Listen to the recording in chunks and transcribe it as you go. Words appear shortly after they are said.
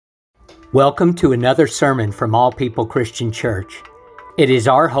Welcome to another sermon from All People Christian Church. It is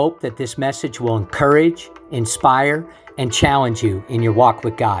our hope that this message will encourage, inspire, and challenge you in your walk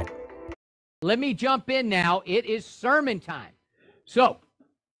with God. Let me jump in now. It is sermon time. So,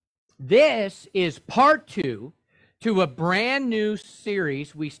 this is part 2 to a brand new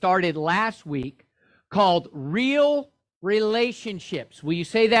series we started last week called Real Relationships. Will you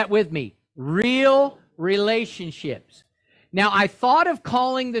say that with me? Real Relationships. Now, I thought of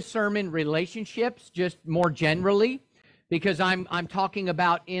calling the sermon Relationships just more generally because I'm talking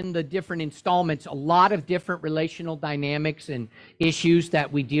about in the different installments a lot of different relational dynamics and issues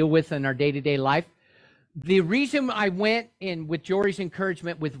that we deal with in our day-to-day life. The reason I went in with Jory's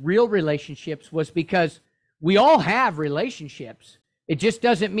encouragement with real relationships was because we all have relationships. It just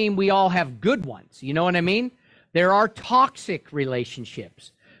doesn't mean we all have good ones. You know what I mean? There are toxic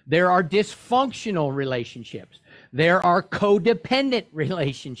relationships. There are dysfunctional relationships. There are codependent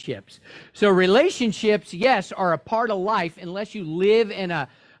relationships. So relationships, yes, are a part of life unless you live in a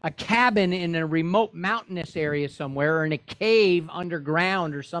cabin in a remote mountainous area somewhere or in a cave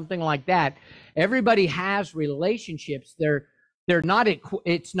underground or something like that. Everybody has relationships. It's not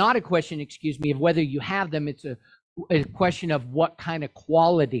a question, of whether you have them. It's a question of what kind of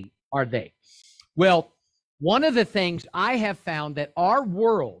quality are they. Well, one of the things I have found that our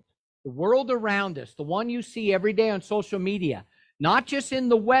world, the world around us, the one you see every day on social media, not just in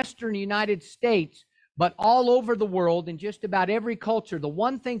the Western United States, but all over the world in just about every culture, the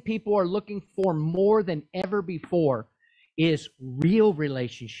one thing people are looking for more than ever before is real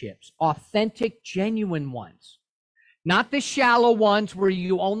relationships, authentic, genuine ones. Not the shallow ones where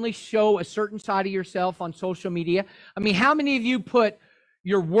you only show a certain side of yourself on social media. I mean, how many of you put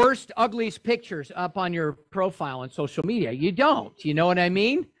your worst, ugliest pictures up on your profile on social media? You don't. You know what I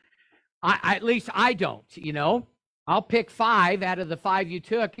mean? At least I don't, you know. I'll pick 5 out of the 5 you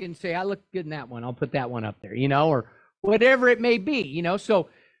took and say, I look good in that one. I'll put that one up there, you know, or whatever it may be, you know. So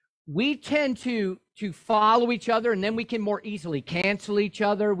we tend to follow each other, and then we can more easily cancel each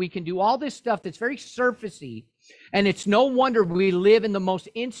other. We can do all this stuff that's very surfacey, and it's no wonder we live in the most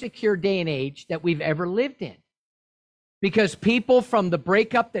insecure day and age that we've ever lived in. Because people, from the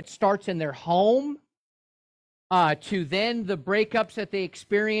breakup that starts in their home to then the breakups that they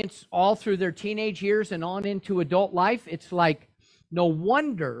experience all through their teenage years and on into adult life, it's like no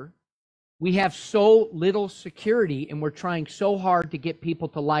wonder we have so little security and we're trying so hard to get people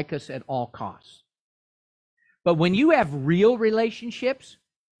to like us at all costs. But when you have real relationships,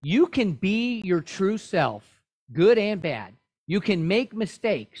 you can be your true self, good and bad. You can make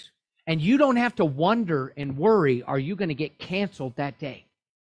mistakes, and you don't have to wonder and worry, are you going to get canceled that day?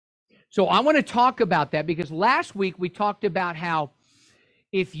 So I want to talk about that because last week we talked about how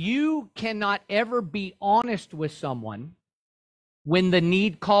if you cannot ever be honest with someone when the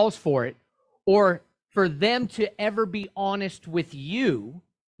need calls for it, or for them to ever be honest with you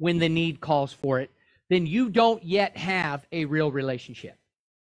when the need calls for it, then you don't yet have a real relationship.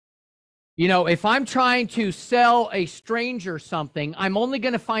 You know, if I'm trying to sell a stranger something, I'm only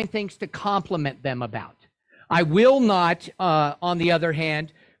going to find things to compliment them about. I will not, on the other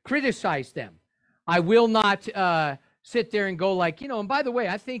hand, criticize them. I will not sit there and go like, you know, and by the way,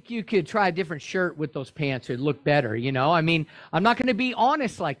 I think you could try a different shirt with those pants. It'd look better, you know. I mean, I'm not going to be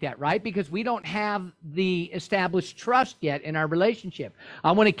honest like that, right? Because we don't have the established trust yet in our relationship.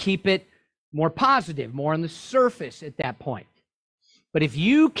 I want to keep it more positive, more on the surface at that point. But if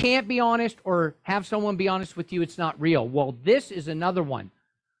you can't be honest or have someone be honest with you, it's not real. Well, this is another one.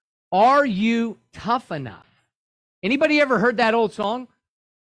 Are you tough enough? Anybody ever heard that old song?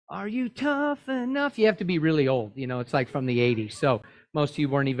 Are you tough enough? You have to be really old. You know, it's like from the 80s. So most of you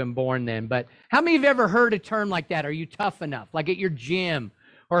weren't even born then. But how many of you have ever heard a term like that? Are you tough enough? Like at your gym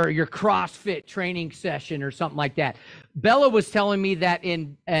or your CrossFit training session or something like that. Bella was telling me that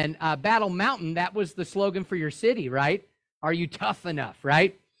in Battle Mountain, that was the slogan for your city, right? Are you tough enough,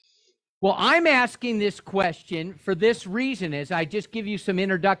 right? Well, I'm asking this question for this reason as I just give you some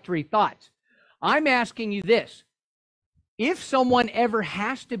introductory thoughts. I'm asking you this. If someone ever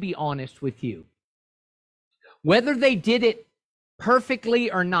has to be honest with you, whether they did it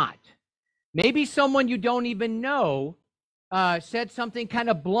perfectly or not, maybe someone you don't even know said something kind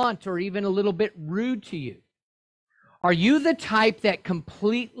of blunt or even a little bit rude to you. Are you the type that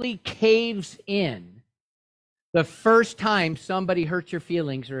completely caves in the first time somebody hurts your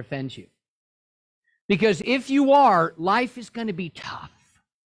feelings or offends you? Because if you are, life is going to be tough.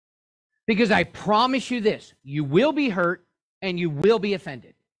 Because I promise you this, you will be hurt and you will be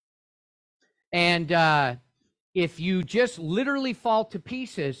offended. And if you just literally fall to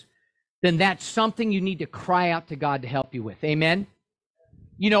pieces, then that's something you need to cry out to God to help you with. Amen?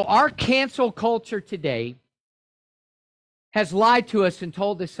 You know, our cancel culture today has lied to us and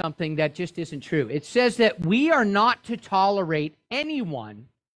told us something that just isn't true. It says that we are not to tolerate anyone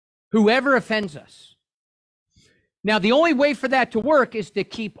who ever offends us. Now, the only way for that to work is to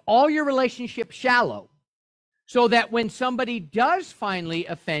keep all your relationships shallow so that when somebody does finally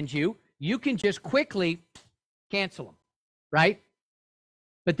offend you, you can just quickly cancel them, right?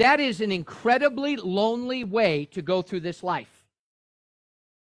 But that is an incredibly lonely way to go through this life,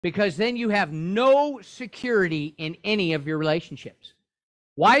 because then you have no security in any of your relationships.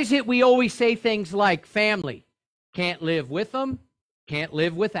 Why is it we always say things like family? Can't live with them, can't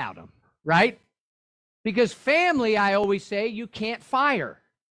live without them, right? Because family, I always say, you can't fire.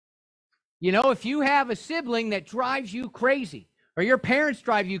 You know, if you have a sibling that drives you crazy, or your parents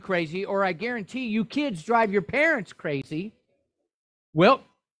drive you crazy, or I guarantee you kids drive your parents crazy, well,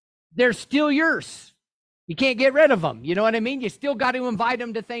 they're still yours. You can't get rid of them. You know what I mean? You still got to invite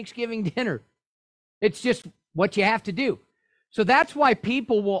them to Thanksgiving dinner. It's just what you have to do. So that's why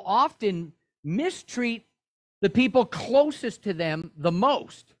people will often mistreat the people closest to them the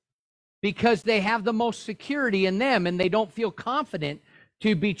most, because they have the most security in them and they don't feel confident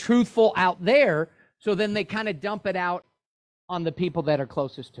to be truthful out there. So then they kind of dump it out on the people that are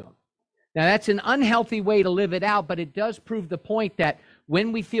closest to them. Now, that's an unhealthy way to live it out, but it does prove the point that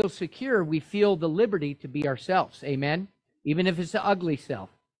when we feel secure, we feel the liberty to be ourselves. Amen? Even if it's the ugly self.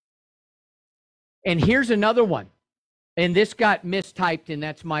 And here's another one. And this got mistyped, and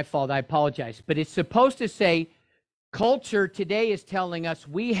that's my fault. I apologize. But it's supposed to say, culture today is telling us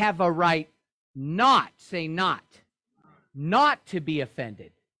we have a right not to be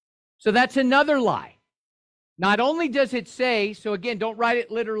offended. So that's another lie. Not only does it say, so again, don't write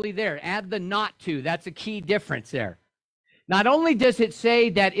it literally there. Add the not to. That's a key difference there. Not only does it say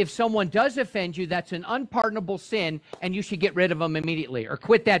that if someone does offend you, that's an unpardonable sin and you should get rid of them immediately, or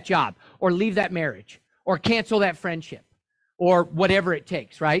quit that job, or leave that marriage, or cancel that friendship, or whatever it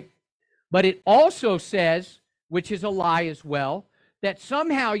takes, right? But it also says, which is a lie as well, that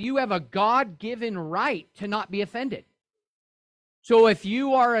somehow you have a God-given right to not be offended. So if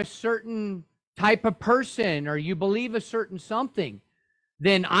you are a certain type of person, or you believe a certain something,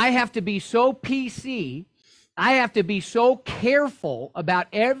 then I have to be so PC, I have to be so careful about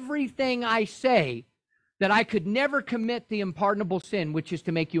everything I say that I could never commit the unpardonable sin, which is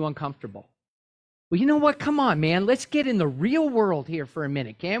to make you uncomfortable. Well, you know what? Come on, man. Let's get in the real world here for a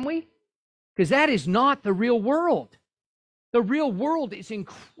minute, can we? Because that is not the real world. The real world is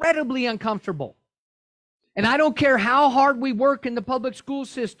incredibly uncomfortable. And I don't care how hard we work in the public school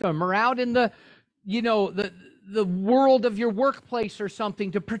system or out in the, you know, the world of your workplace or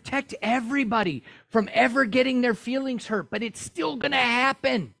something to protect everybody from ever getting their feelings hurt, but it's still going to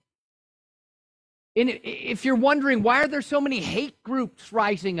happen. And if you're wondering, why are there so many hate groups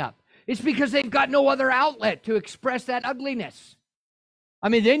rising up? It's because they've got no other outlet to express that ugliness. I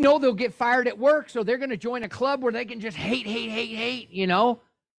mean, they know they'll get fired at work, so they're going to join a club where they can just hate, you know,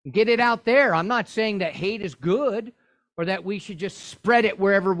 and get it out there. I'm not saying that hate is good or that we should just spread it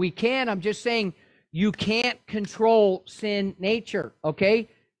wherever we can. I'm just saying you can't control sin nature, okay?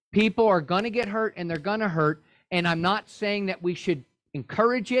 People are going to get hurt, and they're going to hurt, and I'm not saying that we should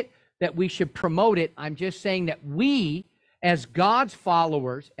encourage it, that we should promote it. I'm just saying that we, as God's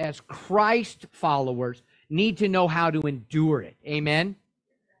followers, as Christ followers, need to know how to endure it. Amen?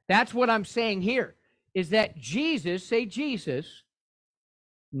 That's what I'm saying here, is that Jesus, say Jesus,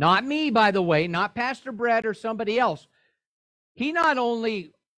 not me, by the way, not Pastor Bret or somebody else. He not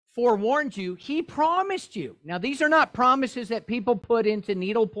only forewarned you, he promised you. Now, these are not promises that people put into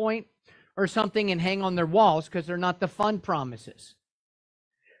needlepoint or something and hang on their walls, because they're not the fun promises.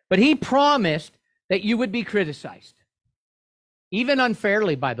 But he promised that you would be criticized, even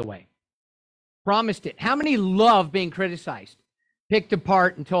unfairly, by the way. Promised it. How many love being criticized, picked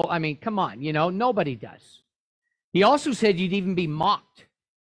apart, and told? I mean, come on, you know, nobody does. He also said you'd even be mocked.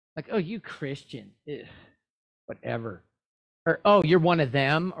 Like, oh, you Christian, whatever. Or, oh, you're one of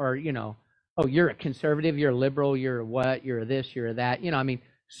them, or, you know, oh, you're a conservative, you're a liberal, you're a what, you're a this, you're a that. You know, I mean,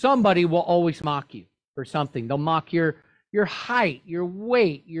 somebody will always mock you for something. They'll mock your height, your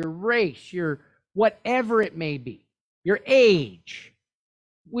weight, your race, your whatever it may be, your age.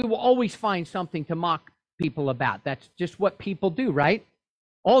 We will always find something to mock people about. That's just what people do, right?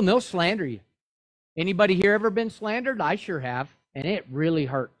 Oh, and they'll slander you. Anybody here ever been slandered? I sure have, and it really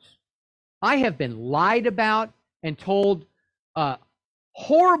hurts. I have been lied about and told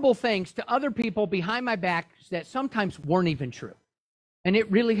horrible things to other people behind my back that sometimes weren't even true, and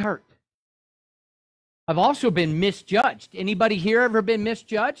it really hurt. I've also been misjudged. Anybody here ever been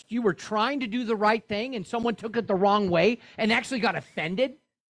misjudged? You were trying to do the right thing and someone took it the wrong way and actually got offended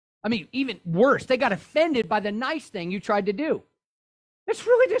I mean, even worse, they got offended by the nice thing you tried to do. It's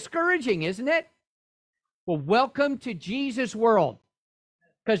really discouraging, isn't it? Well, welcome to Jesus' world,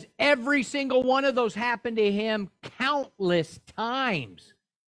 because every single one of those happened to him countless times.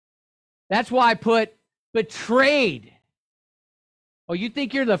 That's why I put betrayed. Oh, you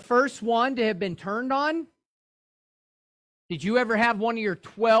think you're the first one to have been turned on? Did you ever have one of your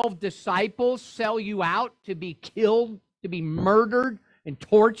 12 disciples sell you out to be killed, to be murdered and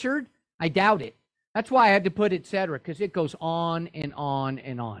tortured? I doubt it. That's why I had to put etc., because it goes on and on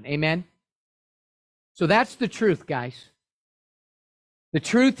and on. Amen? So that's the truth, guys. The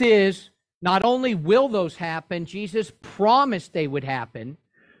truth is, not only will those happen, Jesus promised they would happen.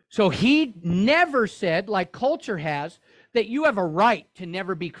 So he never said, like culture has, that you have a right to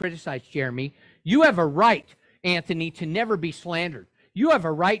never be criticized, Jeremy. You have a right, Anthony, to never be slandered. You have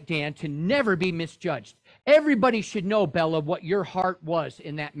a right, Dan, to never be misjudged. Everybody should know, Bella, what your heart was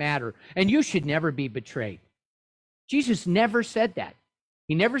in that matter, and you should never be betrayed. Jesus never said that.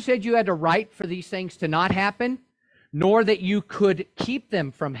 He never said you had a right for these things to not happen, nor that you could keep them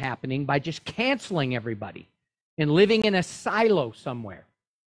from happening by just canceling everybody and living in a silo somewhere.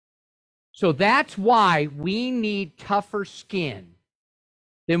 So that's why we need tougher skin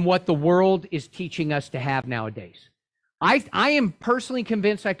than what the world is teaching us to have nowadays. I am personally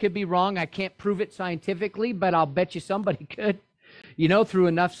convinced, I could be wrong. I can't prove it scientifically, but I'll bet you somebody could, through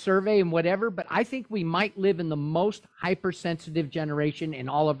enough survey and whatever. But I think we might live in the most hypersensitive generation in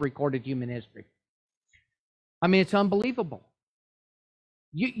all of recorded human history. I mean, it's unbelievable.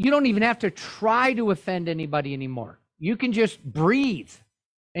 You don't even have to try to offend anybody anymore. You can just breathe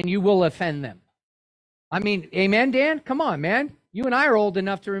and you will offend them. I mean, amen, Dan? Come on, man. You and I are old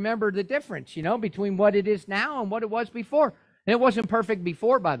enough to remember the difference, between what it is now and what it was before. And it wasn't perfect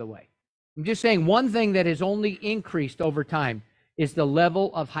before, by the way. I'm just saying one thing that has only increased over time is the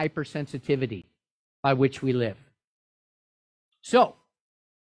level of hypersensitivity by which we live. So,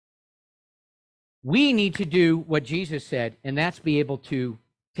 we need to do what Jesus said, and that's be able to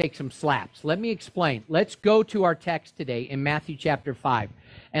take some slaps. Let me explain. Let's go to our text today in Matthew chapter 5,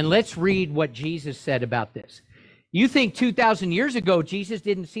 and let's read what Jesus said about this. You think 2,000 years ago Jesus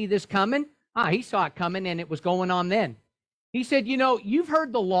didn't see this coming? He saw it coming, and it was going on then. He said, you've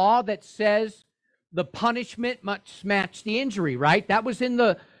heard the law that says the punishment must match the injury, right? That was in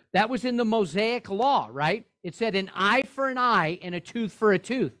the Mosaic law, right? It said an eye for an eye and a tooth for a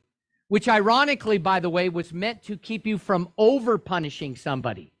tooth, which ironically, by the way, was meant to keep you from over-punishing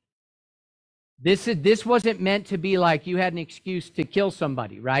somebody. This wasn't meant to be like you had an excuse to kill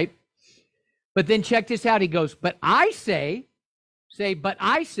somebody, right? But then check this out. He goes, but I say, but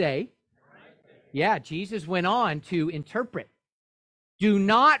I say. Yeah, Jesus went on to interpret. Do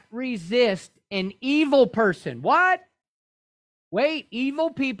not resist an evil person. What? Wait, evil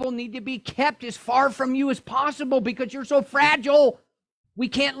people need to be kept as far from you as possible because you're so fragile. We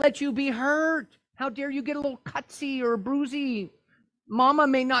can't let you be hurt. How dare you get a little cutsy or a bruisey? Mama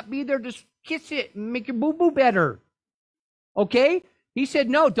may not be there to kiss it and make your boo-boo better. Okay? He said,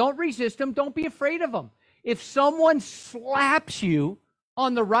 no, don't resist them. Don't be afraid of them. If someone slaps you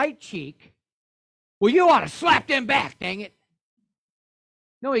on the right cheek, well, you ought to slap them back, dang it.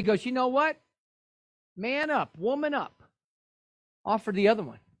 No, he goes, you know what? Man up, woman up. Offer the other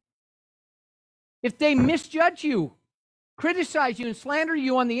one. If they misjudge you, criticize you, and slander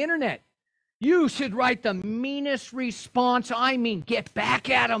you on the internet, you should write the meanest response. I mean, get back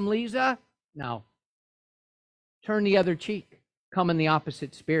at them, Lisa. No. Turn the other cheek. Come in the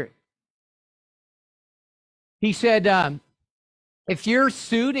opposite spirit. He said, if you're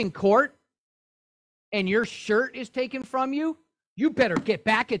sued in court and your shirt is taken from you, you better get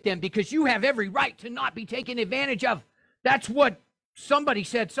back at them because you have every right to not be taken advantage of. That's what somebody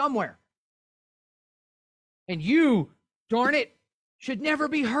said somewhere. And you, darn it, should never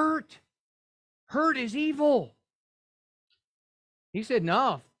be hurt. Hurt is evil. He said,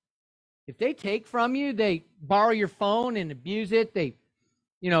 no. If they take from you, they borrow your phone and abuse it, they,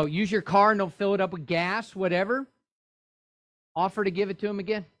 use your car and don't fill it up with gas, whatever, offer to give it to them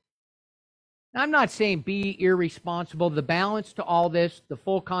again. Now, I'm not saying be irresponsible. The balance to all this, the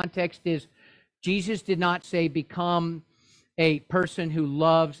full context is Jesus did not say become a person who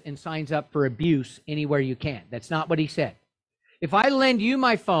loves and signs up for abuse anywhere you can. That's not what he said. If I lend you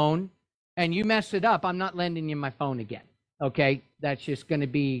my phone and you mess it up, I'm not lending you my phone again. Okay? That's just going to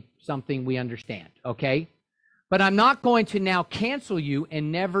be something we understand. Okay? But I'm not going to now cancel you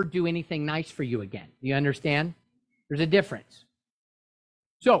and never do anything nice for you again. Do you understand? There's a difference.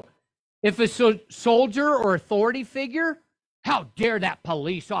 So, if a soldier or authority figure, how dare that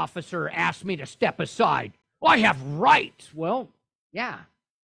police officer ask me to step aside? I have rights. Well, yeah.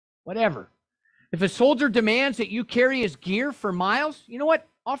 whatever. If a soldier demands that you carry his gear for miles, you know what?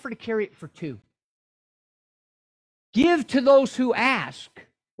 Offer to carry it for 2. Give to those who ask.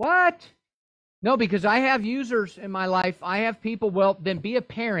 What? No, because I have users in my life. I have people. Well, then be a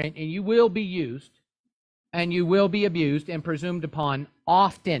parent, and you will be used, and you will be abused and presumed upon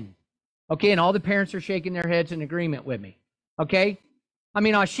often. Okay, and all the parents are shaking their heads in agreement with me. Okay? I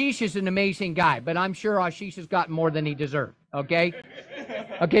mean, Ashish is an amazing guy, but I'm sure Ashish has gotten more than he deserved. Okay?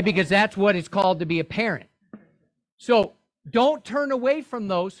 Okay, because that's what it's called to be a parent. So don't turn away from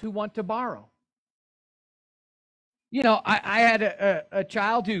those who want to borrow. You know, I had a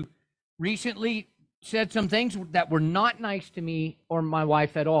child who recently said some things that were not nice to me or my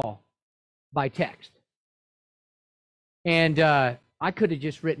wife at all by text. And I could have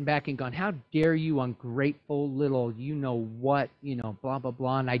just written back and gone, how dare you, ungrateful little, you know what, you know, blah, blah,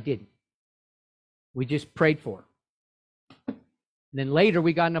 blah. And I didn't. We just prayed for her. And then later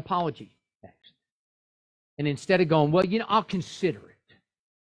we got an apology text. And instead of going, well, you know, I'll consider it,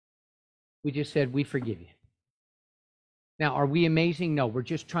 we just said, we forgive you. Now, are we amazing? No, we're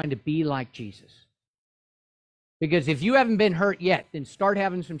just trying to be like Jesus. Because if you haven't been hurt yet, then start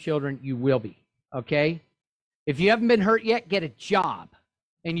having some children, you will be, okay? If you haven't been hurt yet, get a job,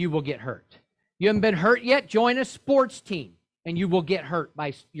 and you will get hurt. You haven't been hurt yet, join a sports team, and you will get hurt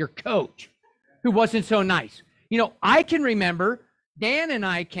by your coach, who wasn't so nice. You know, I can remember, Dan and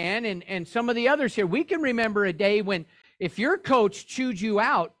I can, and some of the others here, we can remember a day when if your coach chewed you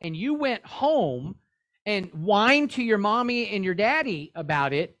out and you went home and whined to your mommy and your daddy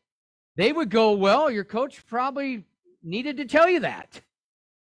about it, they would go, well, your coach probably needed to tell you that.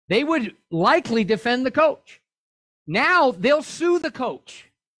 They would likely defend the coach. Now they'll sue the coach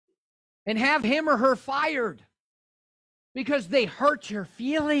and have him or her fired because they hurt your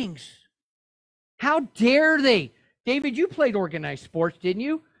feelings. How dare they? David, you played organized sports, didn't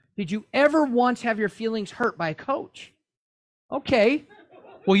you? Did you ever once have your feelings hurt by a coach? Okay.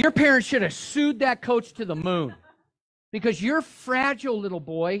 Well, your parents should have sued that coach to the moon because you're fragile, little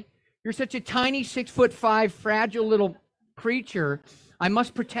boy. You're such a tiny 6'5" fragile little creature. I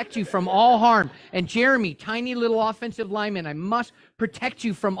must protect you from all harm. And Jeremy, tiny little offensive lineman, I must protect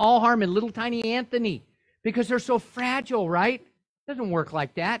you from all harm. And little tiny Anthony, because they're so fragile, right? It doesn't work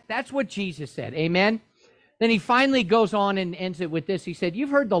like that. That's what Jesus said. Amen. Then he finally goes on and ends it with this. He said, you've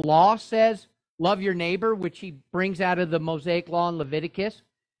heard the law says, love your neighbor, which he brings out of the Mosaic law in Leviticus,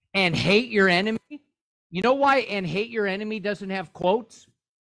 and hate your enemy. You know why and hate your enemy doesn't have quotes?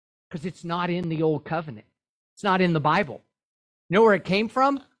 Because it's not in the Old Covenant. It's not in the Bible. You know where it came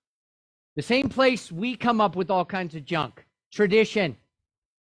from? The same place we come up with all kinds of junk. Tradition.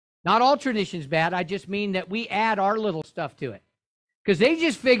 Not all tradition's bad. I just mean that we add our little stuff to it. Because they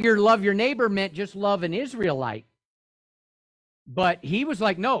just figured love your neighbor meant just love an Israelite. But he was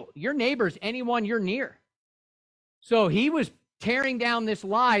like, no, your neighbor's anyone you're near. So he was tearing down this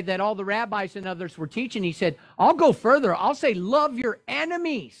lie that all the rabbis and others were teaching. He said, I'll go further. I'll say, love your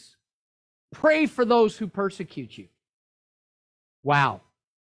enemies. Pray for those who persecute you. Wow.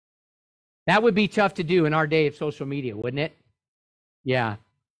 That would be tough to do in our day of social media, wouldn't it? Yeah.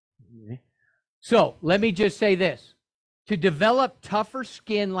 So let me just say this. To develop tougher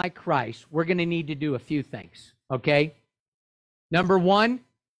skin like Christ, we're going to need to do a few things, okay? Number one,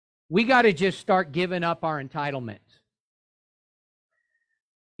 we got to just start giving up our entitlements.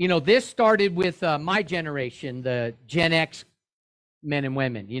 You know, this started with my generation, the Gen X men and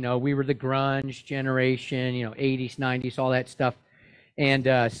women. You know, we were the grunge generation, you know, 80s, 90s, all that stuff, and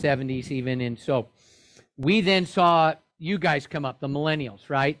 70s even. And so we then saw you guys come up, the millennials,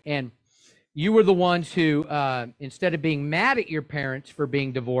 right? And you were the ones who, instead of being mad at your parents for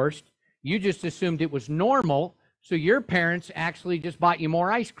being divorced, you just assumed it was normal. So your parents actually just bought you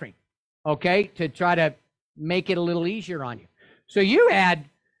more ice cream, okay, to try to make it a little easier on you. So you had,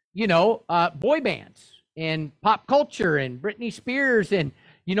 you know, boy bands and pop culture and Britney Spears and,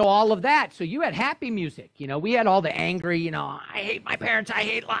 you know, all of that. So you had happy music. You know, we had all the angry, you know, I hate my parents, I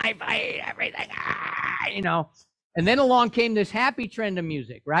hate life, I hate everything, you know. And then along came this happy trend of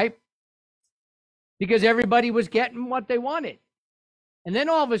music, right? Because everybody was getting what they wanted. And then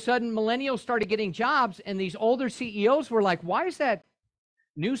all of a sudden, millennials started getting jobs, and these older CEOs were like, why is that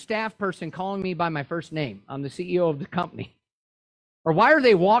new staff person calling me by my first name? I'm the CEO of the company. Or why are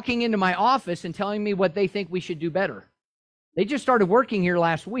they walking into my office and telling me what they think we should do better? They just started working here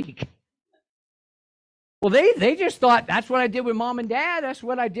last week. Well, they just thought, that's what I did with mom and dad. That's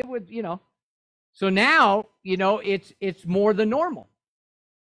what I did with, you know. So now, you know, it's more the normal.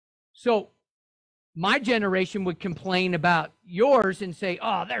 So my generation would complain about yours and say,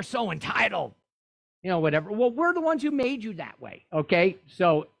 oh, they're so entitled, you know, whatever. Well, we're the ones who made you that way, okay?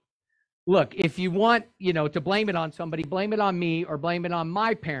 So Look, if you want, to blame it on somebody, blame it on me or blame it on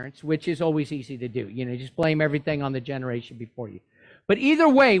my parents, which is always easy to do. Just blame everything on the generation before you. But either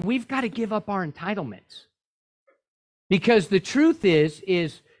way, we've got to give up our entitlements. Because the truth is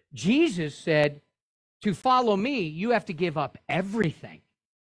Jesus said, to follow me, you have to give up everything.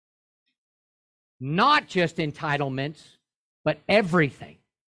 Not just entitlements, but everything.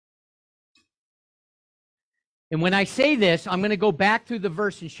 And when I say this, I'm going to go back through the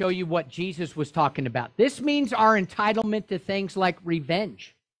verse and show you what Jesus was talking about. This means our entitlement to things like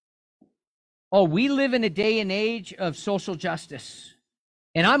revenge. Oh, we live in a day and age of social justice.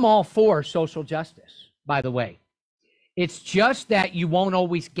 And I'm all for social justice, by the way. It's just that you won't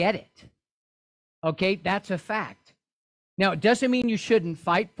always get it. Okay, that's a fact. Now, it doesn't mean you shouldn't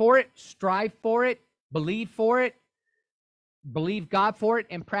fight for it, strive for it, believe God for it,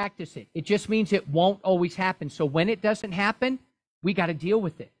 and practice it. It just means it won't always happen. So when it doesn't happen, we got to deal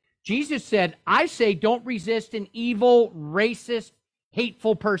with it. Jesus said, I say don't resist an evil, racist,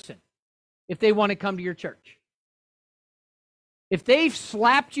 hateful person if they want to come to your church. If they've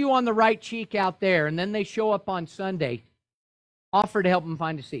slapped you on the right cheek out there and then they show up on Sunday, offer to help them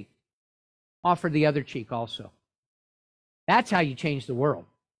find a seat. Offer the other cheek also. That's how you change the world.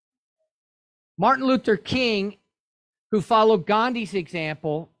 Martin Luther King, who followed Gandhi's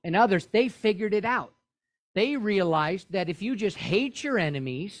example and others, they figured it out. They realized that if you just hate your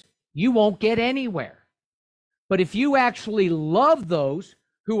enemies, you won't get anywhere. But if you actually love those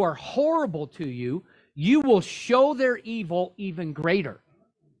who are horrible to you, you will show their evil even greater.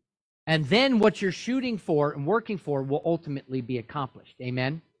 And then what you're shooting for and working for will ultimately be accomplished.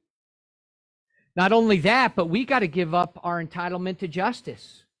 Amen? Not only that, but we got to give up our entitlement to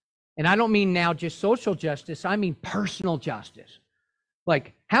justice. And I don't mean now just social justice. I mean personal justice.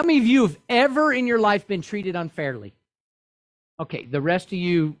 Like, how many of you have ever in your life been treated unfairly? Okay, the rest of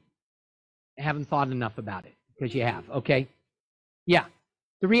you haven't thought enough about it because you have, okay? Yeah.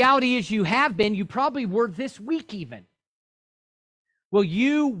 The reality is you have been. You probably were this week even. Well,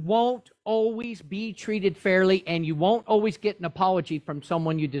 you won't always be treated fairly, and you won't always get an apology from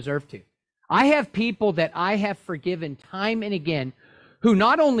someone you deserve to. I have people that I have forgiven time and again who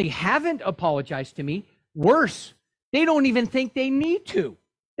not only haven't apologized to me, worse, they don't even think they need to.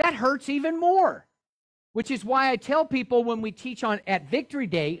 That hurts even more, which is why I tell people when we teach at Victory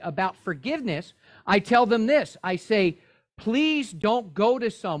Day about forgiveness, I tell them this. I say, please don't go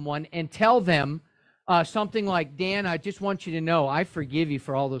to someone and tell them something like, Dan, I just want you to know I forgive you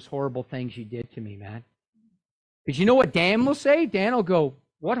for all those horrible things you did to me, man. Because you know what Dan will say? Dan will go,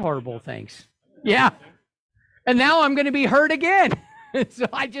 what horrible things? Yeah. And now I'm going to be hurt again. So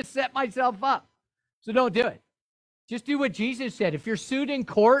I just set myself up. So don't do it. Just do what Jesus said. If you're sued in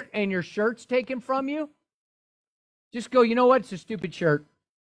court and your shirt's taken from you, just go, you know what? It's a stupid shirt.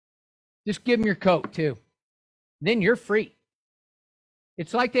 Just give them your coat too. Then you're free.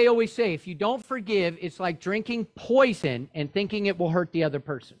 It's like they always say, if you don't forgive, it's like drinking poison and thinking it will hurt the other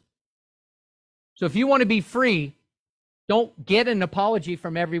person. So if you want to be free, don't get an apology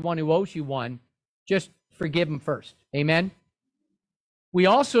from everyone who owes you one. Just forgive them first. Amen? We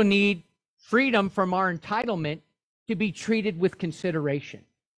also need freedom from our entitlement to be treated with consideration.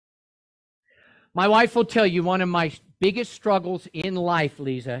 My wife will tell you one of my biggest struggles in life,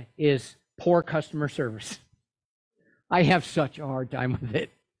 Lisa, is poor customer service. I have such a hard time with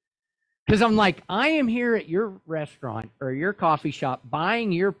it. Because I'm like, I am here at your restaurant or your coffee shop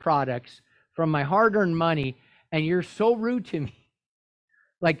buying your products from my hard-earned money, and you're so rude to me.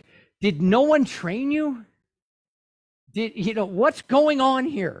 Like, did no one train you? What's going on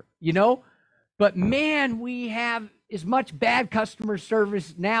here? But man, we have as much bad customer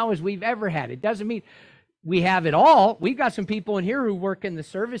service now as we've ever had. It doesn't mean we have it all. We've got some people in here who work in the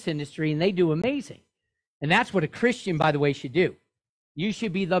service industry, and they do amazing. And that's what a Christian, by the way, should do. You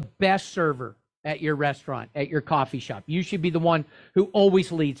should be the best server at your restaurant, at your coffee shop. You should be the one who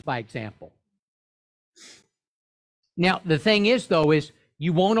always leads by example. Now, the thing is, though, is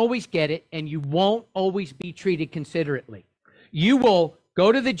you won't always get it, and you won't always be treated considerately. You will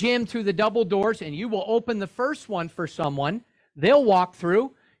go to the gym through the double doors, and you will open the first one for someone. They'll walk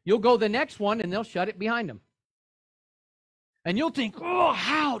through. You'll go the next one, and they'll shut it behind them. And you'll think, oh,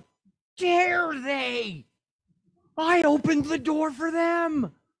 how dare they? I opened the door for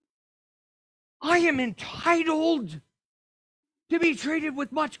them. I am entitled to be treated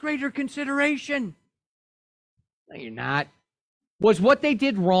with much greater consideration. No, you're not. Was what they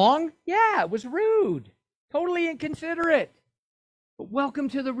did wrong? Yeah, it was rude. Totally inconsiderate. But welcome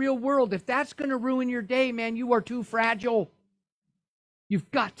to the real world. If that's going to ruin your day, man, you are too fragile.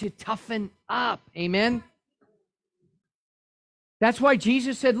 You've got to toughen up. Amen? That's why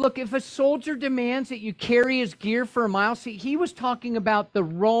Jesus said, look, if a soldier demands that you carry his gear for a mile, see, he was talking about the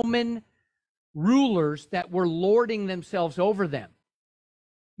Roman rulers that were lording themselves over them.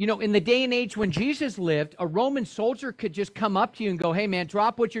 You know, in the day and age when Jesus lived, a Roman soldier could just come up to you and go, hey, man,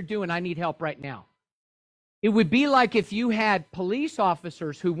 drop what you're doing. I need help right now. It would be like if you had police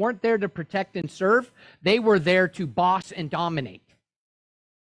officers who weren't there to protect and serve. They were there to boss and dominate.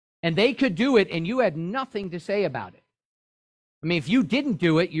 And they could do it, and you had nothing to say about it. I mean, if you didn't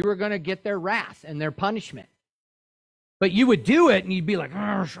do it, you were going to get their wrath and their punishment. But you would do it, and you'd be like,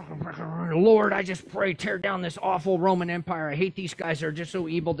 oh, Lord, I just pray, tear down this awful Roman Empire. I hate these guys. They're just so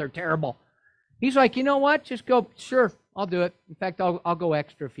evil. They're terrible. He's like, you know what? Just go, sure, I'll do it. In fact, I'll go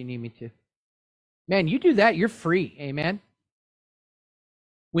extra if you need me to. Man, you do that, you're free. Amen?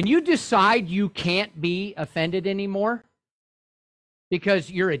 When you decide you can't be offended anymore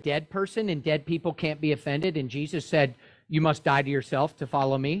because you're a dead person and dead people can't be offended, and Jesus said, you must die to yourself to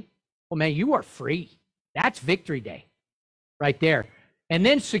follow me. Well, man, you are free. That's victory day right there. And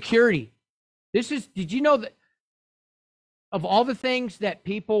then security. Did you know that of all the things that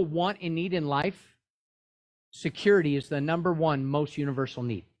people want and need in life, security is the number one most universal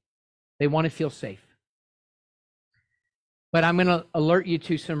need. They want to feel safe. But I'm going to alert you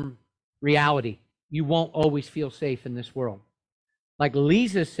to some reality. You won't always feel safe in this world. Like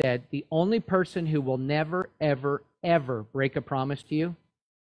Lisa said, the only person who will never, ever, ever break a promise to you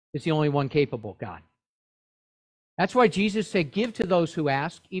is the only one capable, God. That's why Jesus said, give to those who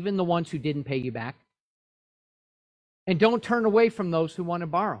ask, even the ones who didn't pay you back. And don't turn away from those who want to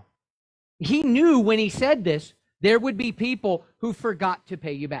borrow. He knew when he said this, there would be people who forgot to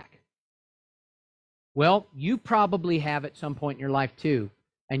pay you back. Well, you probably have at some point in your life too,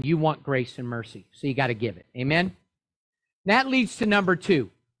 and you want grace and mercy, so you got to give it. Amen? That leads to number 2.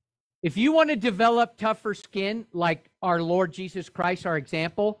 If you want to develop tougher skin like our Lord Jesus Christ, our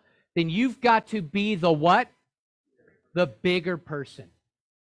example, then you've got to be the what? The bigger person.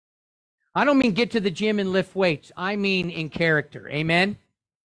 I don't mean get to the gym and lift weights. I mean in character. Amen?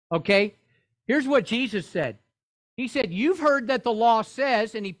 Okay? Here's what Jesus said. He said, you've heard that the law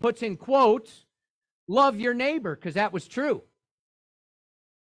says, and he puts in quotes, love your neighbor, because that was true.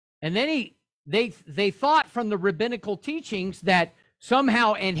 And then they thought from the rabbinical teachings that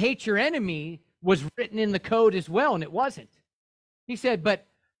somehow and hate your enemy was written in the code as well, and it wasn't. He said, but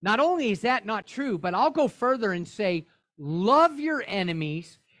not only is that not true, but I'll go further and say, love your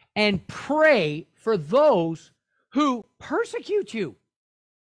enemies and pray for those who persecute you.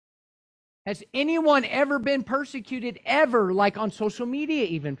 Has anyone ever been persecuted ever, like on social media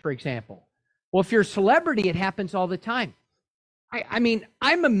even, for example? Well, if you're a celebrity, it happens all the time. I mean,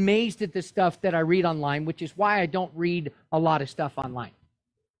 I'm amazed at the stuff that I read online, which is why I don't read a lot of stuff online,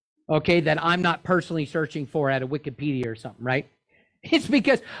 okay, that I'm not personally searching for at a Wikipedia or something, right? It's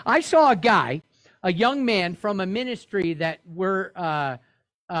because I saw a young man from a ministry that we're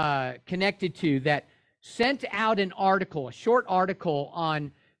connected to, that sent out an article, a short article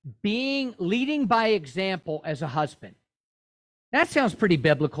on leading by example as a husband. That sounds pretty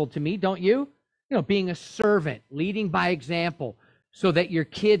biblical to me, don't you? You know, being a servant, leading by example, so that your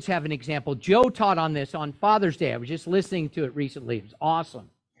kids have an example. Joe taught on this on Father's Day. I was just listening to it recently. It was awesome.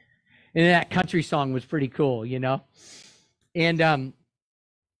 And that country song was pretty cool, you know. And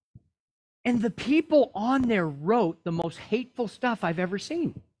the people on there wrote the most hateful stuff I've ever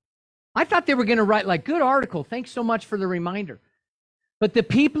seen. I thought they were going to write like, good article, thanks so much for the reminder. But the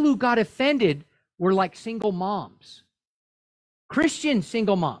people who got offended were like single moms, Christian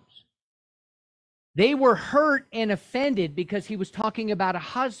single moms. They were hurt and offended because he was talking about a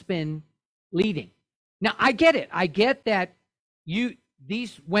husband leading. Now, I get it. I get that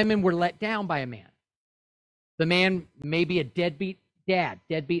these women were let down by a man. The man may be a deadbeat dad,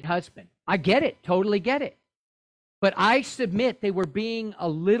 deadbeat husband. I get it. Totally get it. But I submit they were being a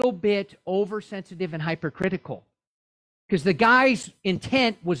little bit oversensitive and hypercritical, because the guy's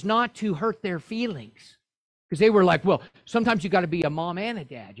intent was not to hurt their feelings. Because they were like, well, sometimes you got to be a mom and a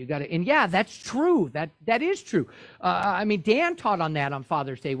dad. You got to, and yeah, that's true. That is true. I mean, Dan taught on that on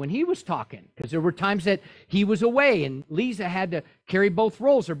Father's Day when he was talking, because there were times that he was away and Lisa had to carry both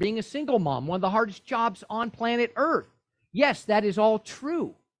roles, or being a single mom, one of the hardest jobs on planet Earth. Yes, that is all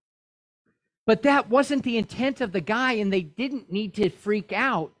true. But that wasn't the intent of the guy, and they didn't need to freak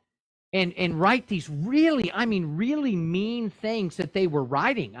out and write these really mean things that they were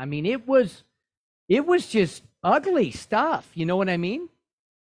writing. I mean, it was just ugly stuff. You know what I mean?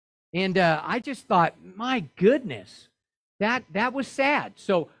 And I just thought, my goodness, that was sad.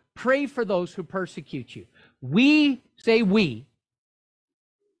 So pray for those who persecute you. We.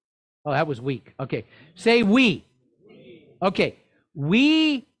 Oh, that was weak. Okay. Say we. Okay.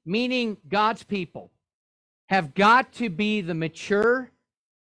 We, meaning God's people, have got to be the mature,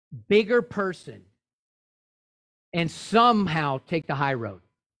 bigger person and somehow take the high road.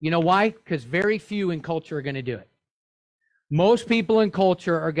 You know why? Because very few in culture are going to do it. Most people in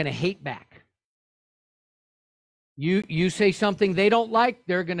culture are going to hate back. You say something they don't like,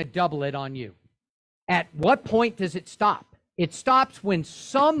 they're going to double it on you. At what point does it stop? It stops when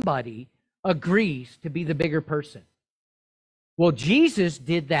somebody agrees to be the bigger person. Well, Jesus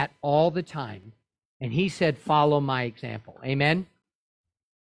did that all the time, and he said, follow my example. Amen?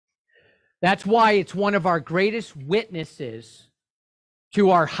 That's why it's one of our greatest witnesses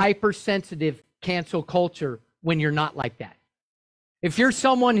to our hypersensitive cancel culture when you're not like that. If you're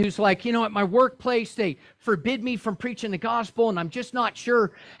someone who's like, you know, at my workplace, they forbid me from preaching the gospel, and I'm just not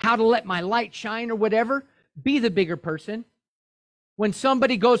sure how to let my light shine or whatever, be the bigger person. When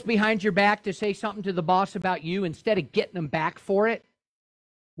somebody goes behind your back to say something to the boss about you, instead of getting them back for it,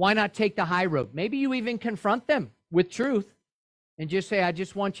 why not take the high road? Maybe you even confront them with truth and just say, I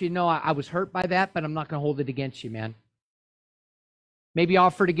just want you to know I was hurt by that, but I'm not going to hold it against you, man. Maybe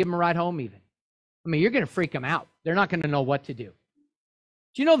offer to give them a ride home even. I mean, you're going to freak them out. They're not going to know what to do.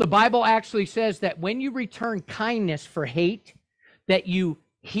 Do you know the Bible actually says that when you return kindness for hate, that you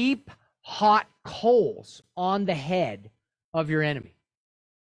heap hot coals on the head of your enemy?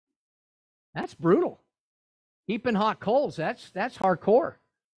 That's brutal. Heaping hot coals, that's hardcore.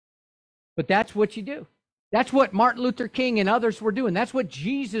 But that's what you do. That's what Martin Luther King and others were doing. That's what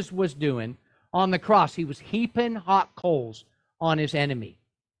Jesus was doing on the cross. He was heaping hot coals on his enemy.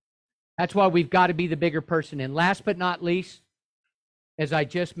 That's why we've got to be the bigger person. And last but not least, as I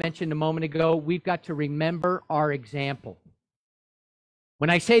just mentioned a moment ago, we've got to remember our example. When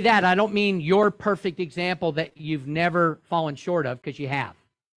I say that, I don't mean your perfect example that you've never fallen short of, because you have.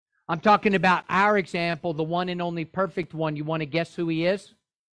 I'm talking about our example, the one and only perfect one. You want to guess who he is?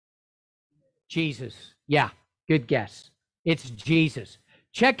 Jesus. Yeah, good guess. It's Jesus.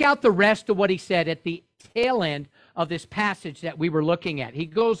 Check out the rest of what he said at the tail end of this passage that we were looking at. He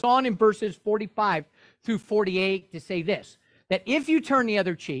goes on in verses 45 through 48 to say this, that if you turn the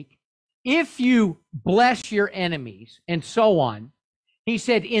other cheek, if you bless your enemies, and so on, he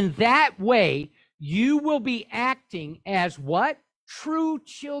said, in that way, you will be acting as what? True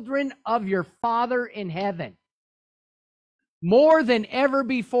children of your Father in heaven. More than ever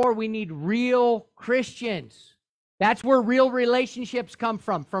before, we need real Christians. That's where real relationships come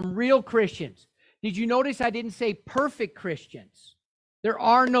from real Christians. Did you notice I didn't say perfect Christians? There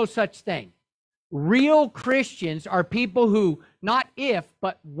are no such thing. Real Christians are people who, not if,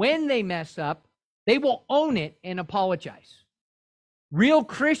 but when they mess up, they will own it and apologize. Real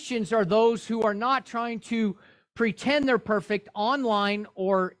Christians are those who are not trying to pretend they're perfect online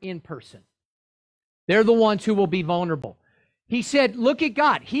or in person. They're the ones who will be vulnerable. He said, look at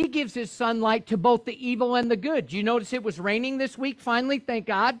God. He gives his sunlight to both the evil and the good. Do you notice it was raining this week finally? Thank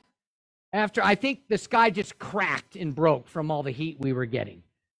God. After, I think the sky just cracked and broke from all the heat we were getting.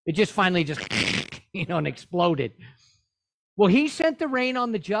 It just finally just, and exploded. Well, he sent the rain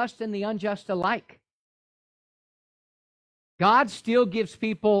on the just and the unjust alike. God still gives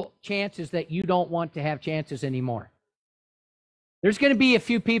people chances that you don't want to have chances anymore. There's going to be a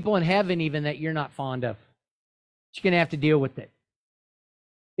few people in heaven even that you're not fond of. You're going to have to deal with it.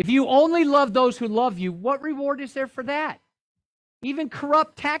 If you only love those who love you, what reward is there for that? Even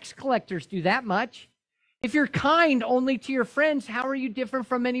corrupt tax collectors do that much. If you're kind only to your friends, how are you different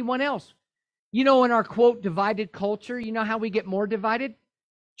from anyone else? You know, in our, quote, divided culture, you know how we get more divided?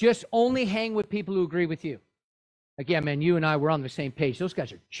 Just only hang with people who agree with you. Like, yeah, man, you and I, we're on the same page. Those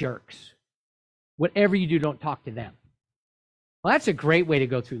guys are jerks. Whatever you do, don't talk to them. Well, that's a great way to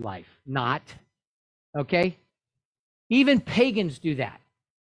go through life. Not. Okay? Even pagans do that.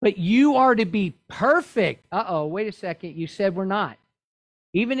 But you are to be perfect. Uh-oh, wait a second. You said we're not.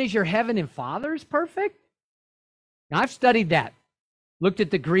 Even as your heavenly Father is perfect? Now, I've studied that. Looked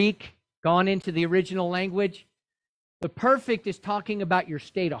at the Greek, gone into the original language. The perfect is talking about your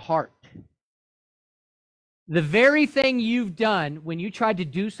state of heart. The very thing you've done when you tried to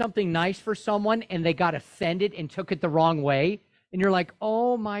do something nice for someone and they got offended and took it the wrong way, and you're like,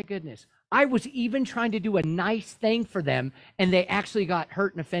 oh my goodness, I was even trying to do a nice thing for them and they actually got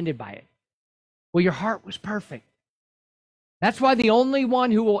hurt and offended by it. Well, your heart was perfect. That's why the only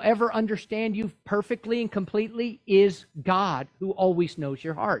one who will ever understand you perfectly and completely is God, who always knows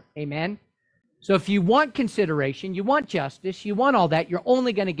your heart. Amen? So if you want consideration, you want justice, you want all that, you're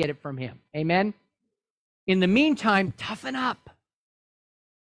only going to get it from him. Amen? In the meantime, toughen up.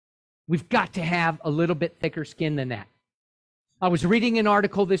 We've got to have a little bit thicker skin than that. I was reading an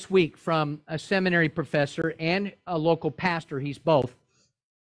article this week from a seminary professor and a local pastor. He's both.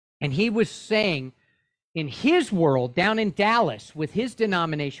 And he was saying in his world, down in Dallas, with his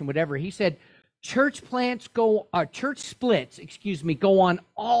denomination, whatever, he said church splits, go on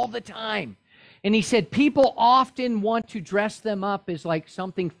all the time. And he said people often want to dress them up as like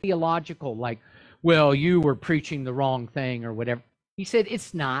something theological, like, well, you were preaching the wrong thing or whatever. He said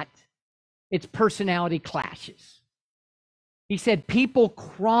it's not. It's personality clashes. He said people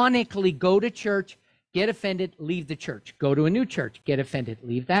chronically go to church, get offended, leave the church. Go to a new church, get offended,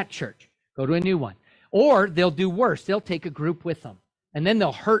 leave that church. Go to a new one. Or they'll do worse. They'll take a group with them. And then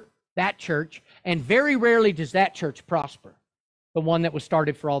they'll hurt that church. And very rarely does that church prosper, the one that was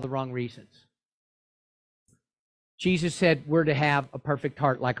started for all the wrong reasons. Jesus said we're to have a perfect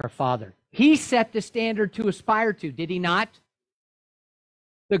heart like our Father. He set the standard to aspire to, did he not?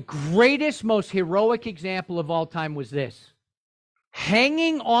 The greatest, most heroic example of all time was this.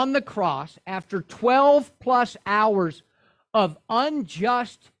 Hanging on the cross after 12 plus hours of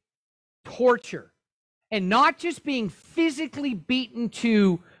unjust torture, and not just being physically beaten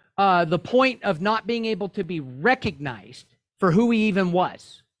to the point of not being able to be recognized for who he even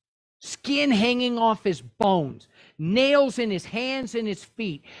was. Skin hanging off his bones, nails in his hands and his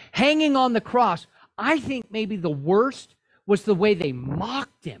feet, hanging on the cross. I think maybe the worst was the way they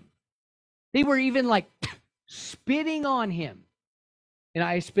mocked him. They were even like spitting on him. And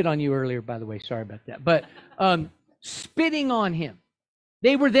I spit on you earlier, by the way. Sorry about that. But spitting on him.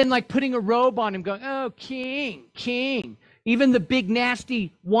 They were then like putting a robe on him, going, oh, king, king. Even the big,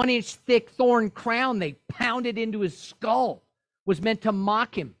 nasty, 1-inch thick thorn crown they pounded into his skull was meant to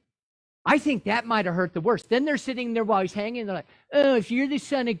mock him. I think that might have hurt the worst. Then they're sitting there while he's hanging. They're like, oh, if you're the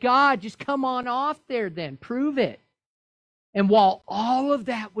Son of God, just come on off there then. Prove it. And while all of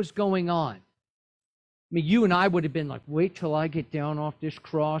that was going on, I mean, you and I would have been like, wait till I get down off this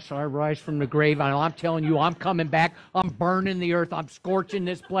cross. I rise from the grave. I'm telling you, I'm coming back. I'm burning the earth. I'm scorching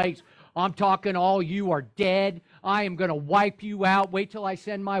this place. I'm talking all you are dead. I am going to wipe you out. Wait till I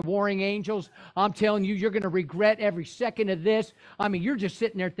send my warring angels. I'm telling you, you're going to regret every second of this. I mean, you're just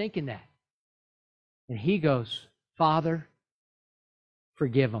sitting there thinking that. And he goes, Father,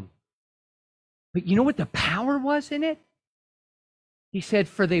 forgive them. But you know what the power was in it? He said,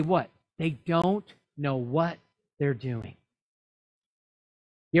 for they what? They don't know what they're doing.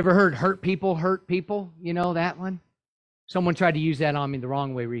 You ever heard hurt people hurt people? You know that one? Someone tried to use that on me the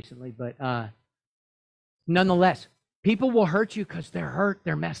wrong way recently, but nonetheless, people will hurt you because they're hurt,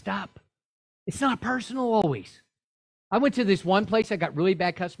 they're messed up. It's not personal always. I went to this one place, I got really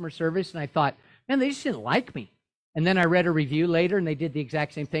bad customer service, and I thought, man, they just didn't like me. And then I read a review later, and they did the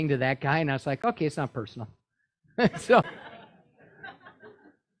exact same thing to that guy, and I was like, okay, it's not personal. So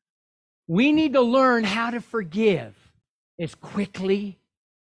we need to learn how to forgive as quickly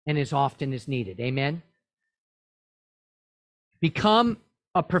and as often as needed. Amen? Become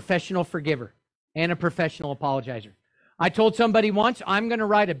a professional forgiver and a professional apologizer. I told somebody once, I'm going to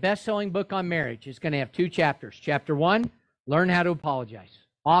write a best-selling book on marriage. It's going to have 2 chapters. Chapter 1, learn how to apologize,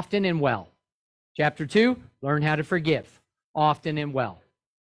 often and well. Chapter 2, learn how to forgive, often and well.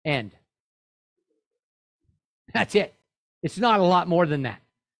 End. That's it. It's not a lot more than that.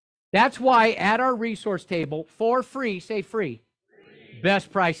 That's why at our resource table, for free, say free,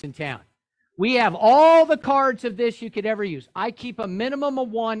 best price in town. We have all the cards of this you could ever use. I keep a minimum of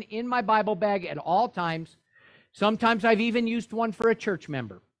 1 in my Bible bag at all times. Sometimes I've even used one for a church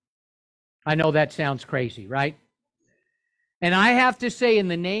member. I know that sounds crazy, right? And I have to say, in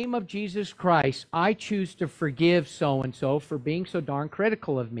the name of Jesus Christ, I choose to forgive so-and-so for being so darn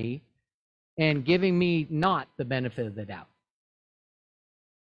critical of me and giving me not the benefit of the doubt.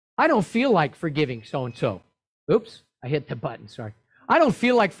 I don't feel like forgiving so-and-so. Oops, I hit the button, sorry. I don't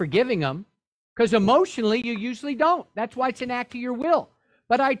feel like forgiving them because emotionally you usually don't. That's why it's an act of your will.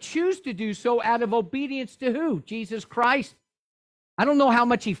 But I choose to do so out of obedience to who? Jesus Christ. I don't know how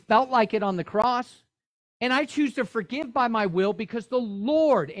much he felt like it on the cross. And I choose to forgive by my will because the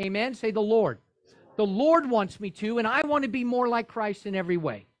Lord, amen, say the Lord. The Lord wants me to, and I want to be more like Christ in every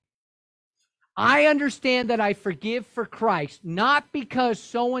way. I understand that I forgive for Christ, not because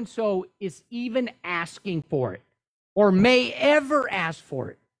so-and-so is even asking for it or may ever ask for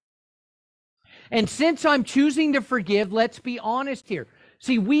it. And since I'm choosing to forgive, let's be honest here.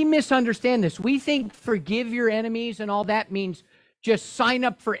 See, we misunderstand this. We think forgive your enemies and all that means just sign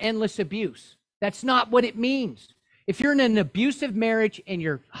up for endless abuse. That's not what it means. If you're in an abusive marriage and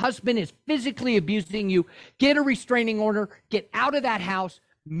your husband is physically abusing you, get a restraining order, get out of that house,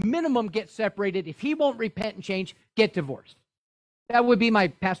 minimum get separated. If he won't repent and change, get divorced. That would be my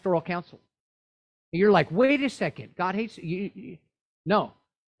pastoral counsel. You're like, wait a second, God hates you. No,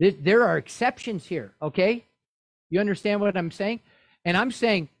 there are exceptions here, okay? You understand what I'm saying? And I'm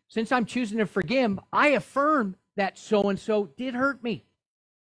saying, since I'm choosing to forgive, I affirm that so-and-so did hurt me.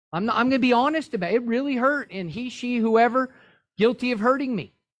 I'm going to be honest about it. It really hurt, and he, she, whoever, guilty of hurting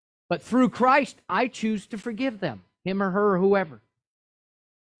me. But through Christ, I choose to forgive them, him or her or whoever.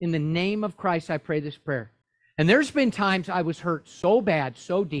 In the name of Christ, I pray this prayer. And there's been times I was hurt so bad,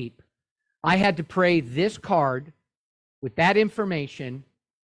 so deep, I had to pray this card with that information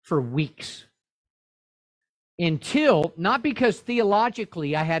for weeks. Until, not because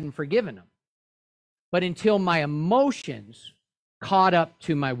theologically I hadn't forgiven them, but until my emotions caught up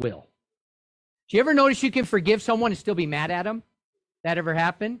to my will. Do you ever notice you can forgive someone and still be mad at them? That ever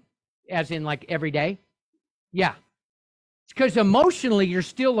happen? As in like every day? Yeah. It's because emotionally you're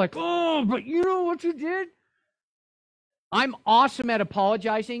still like, oh, but you know what you did? I'm awesome at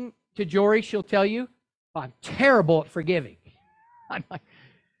apologizing to Jory. She'll tell you. I'm terrible at forgiving. I'm like,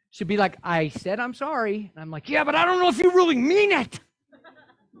 she'll be like, I said I'm sorry. And I'm like, yeah, but I don't know if you really mean it.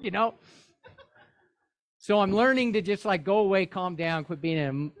 You know? So I'm learning to just like go away, calm down, quit being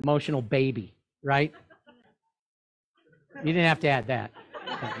an emotional baby, right? You didn't have to add that.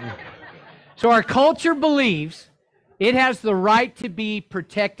 So our culture believes it has the right to be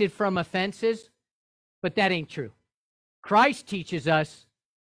protected from offenses, but that ain't true. Christ teaches us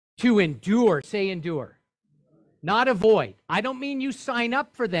to endure. Say endure. Not avoid. I don't mean you sign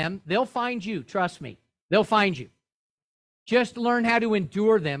up for them. They'll find you. Trust me. They'll find you. Just learn how to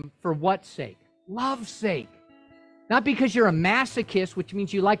endure them for what sake? Love's sake. Not because you're a masochist, which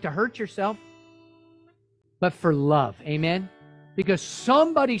means you like to hurt yourself, but for love. Amen? Because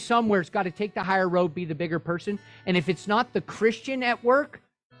somebody somewhere's got to take the higher road, be the bigger person. And if it's not the Christian at work,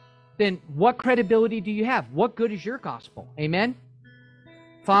 then what credibility do you have? What good is your gospel? Amen?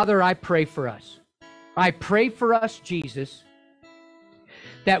 Father, I pray for us. I pray for us, Jesus,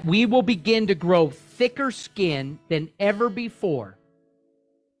 that we will begin to grow thicker skin than ever before,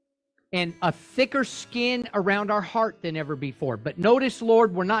 and a thicker skin around our heart than ever before. But notice,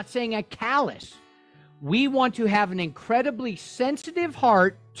 Lord, we're not saying a callous. We want to have an incredibly sensitive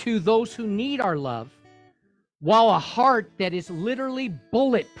heart to those who need our love, while a heart that is literally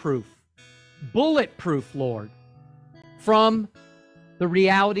bulletproof, Lord, from the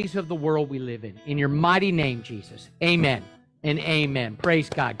realities of the world we live in. In your mighty name, Jesus. Amen and amen. Praise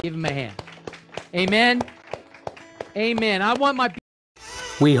God. Give him a hand. Amen. Amen. I want my...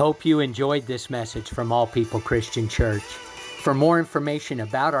 We hope you enjoyed this message from All People Christian Church. For more information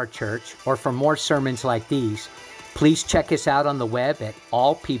about our church or for more sermons like these, please check us out on the web at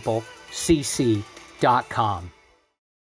allpeoplecc.com.